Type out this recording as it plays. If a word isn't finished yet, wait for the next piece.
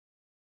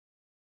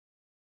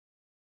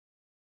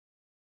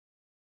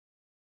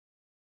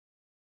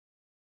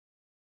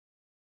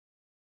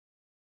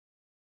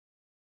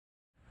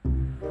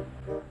Hello.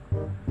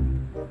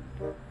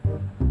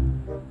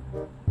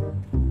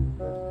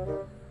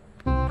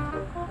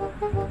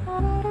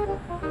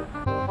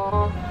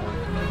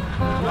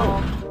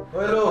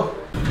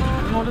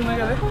 Mau tu nak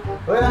kali?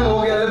 Oh ya,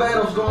 mau kali bayar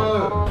harus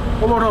gong.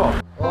 Oh, Boro.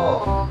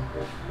 Oh.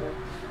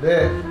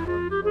 Deh.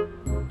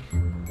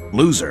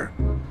 Loser.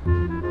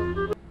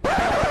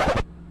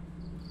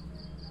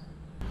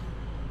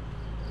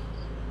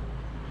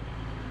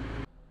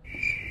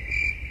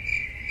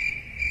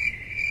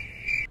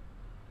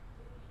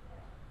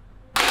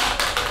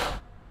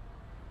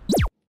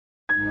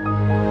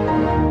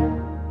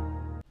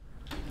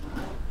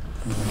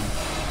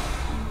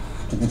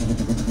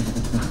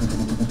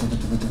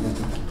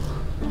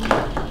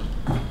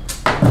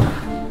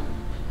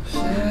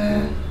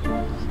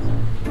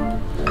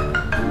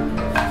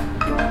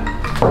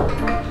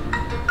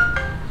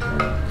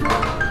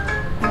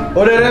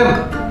 Oh Diadem,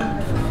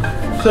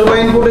 serba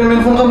important main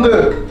phone kamu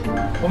tu.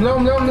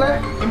 Omle.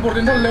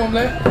 Important hal le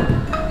omle.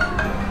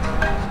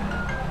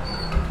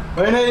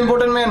 Mana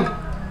important man?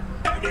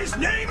 And his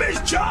name is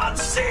John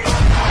C.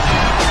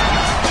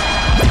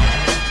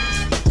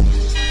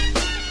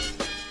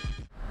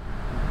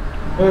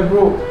 Hey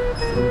bro,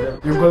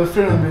 your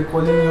girlfriend will be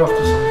calling you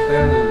after some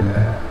time.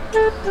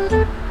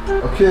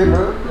 Okay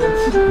bro,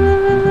 let's see.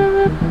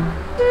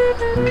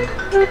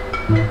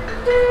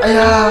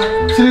 Ayah,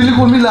 she really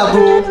called me lah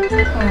bro.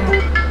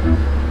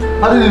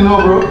 How did you know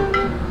bro?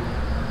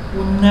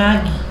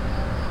 Unagi.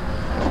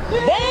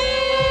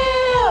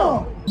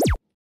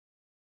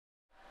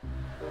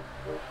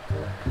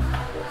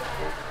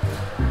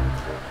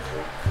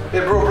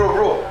 Hey bro.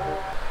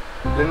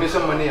 Lend me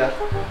some money यार.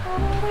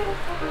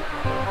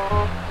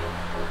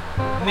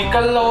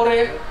 निकल लो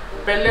रे,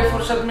 पहले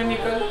फुर्सत में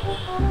निकल,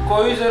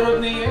 कोई जरूरत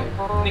नहीं है,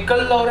 निकल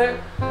लो रे.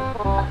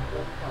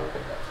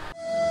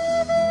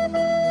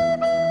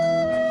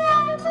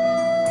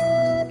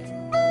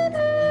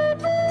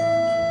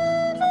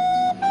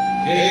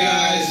 Hey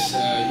guys,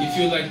 if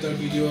you liked our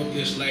video,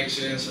 please like,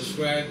 share and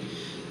subscribe.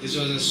 This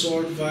was a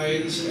short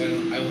vines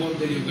and I hope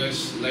that you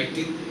guys liked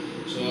it.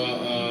 So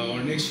our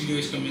next video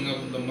is coming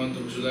up in the month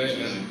of July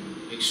and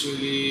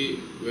actually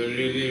we're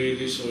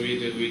really sorry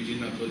that we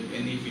didn't upload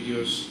any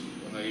videos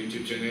on our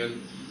YouTube channel.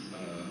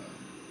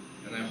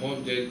 And I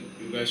hope that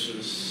you guys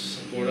will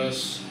support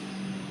us,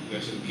 you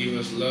guys will give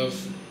us love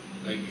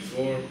like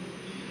before.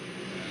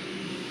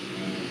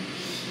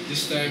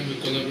 This time we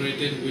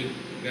collaborated with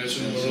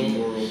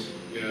Boro.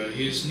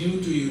 He is new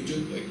to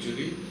YouTube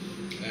actually,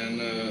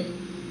 and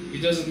he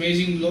does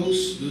amazing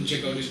vlogs. Do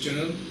check out his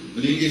channel.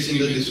 The link is in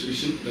the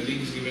description. The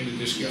link is given in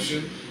the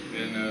description.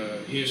 And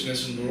here's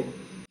Boro.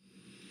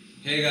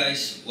 Hey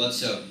guys,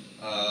 what's up?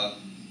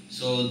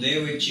 So they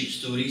were Cheap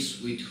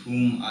Stories with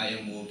whom I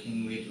am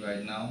working with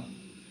right now,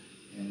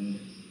 and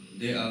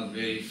they are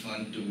very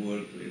fun to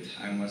work with,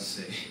 I must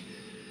say.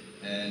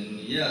 And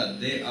yeah,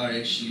 they are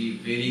actually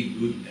very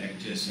good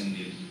actors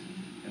indeed.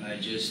 And I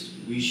just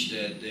wish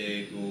that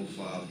they go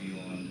far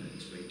beyond the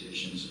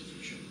expectations of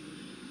future.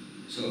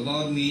 So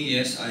about me,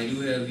 yes, I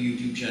do have a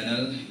YouTube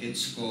channel.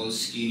 It's called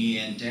Skinny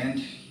and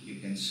Tanned. You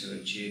can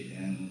search it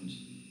and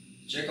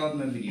check out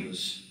my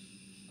videos.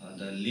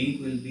 The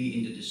link will be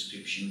in the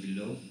description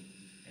below.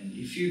 And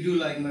if you do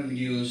like my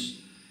videos,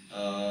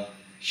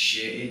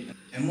 share it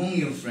among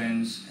your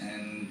friends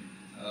and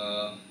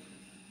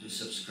do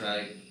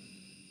subscribe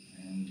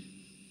and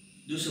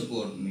do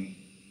support me.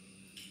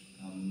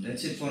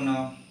 That's it for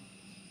now.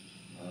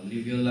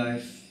 Live your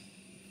life,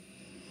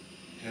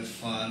 have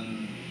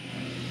fun,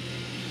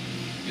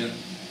 yeah,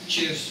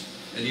 cheers,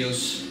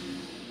 adios.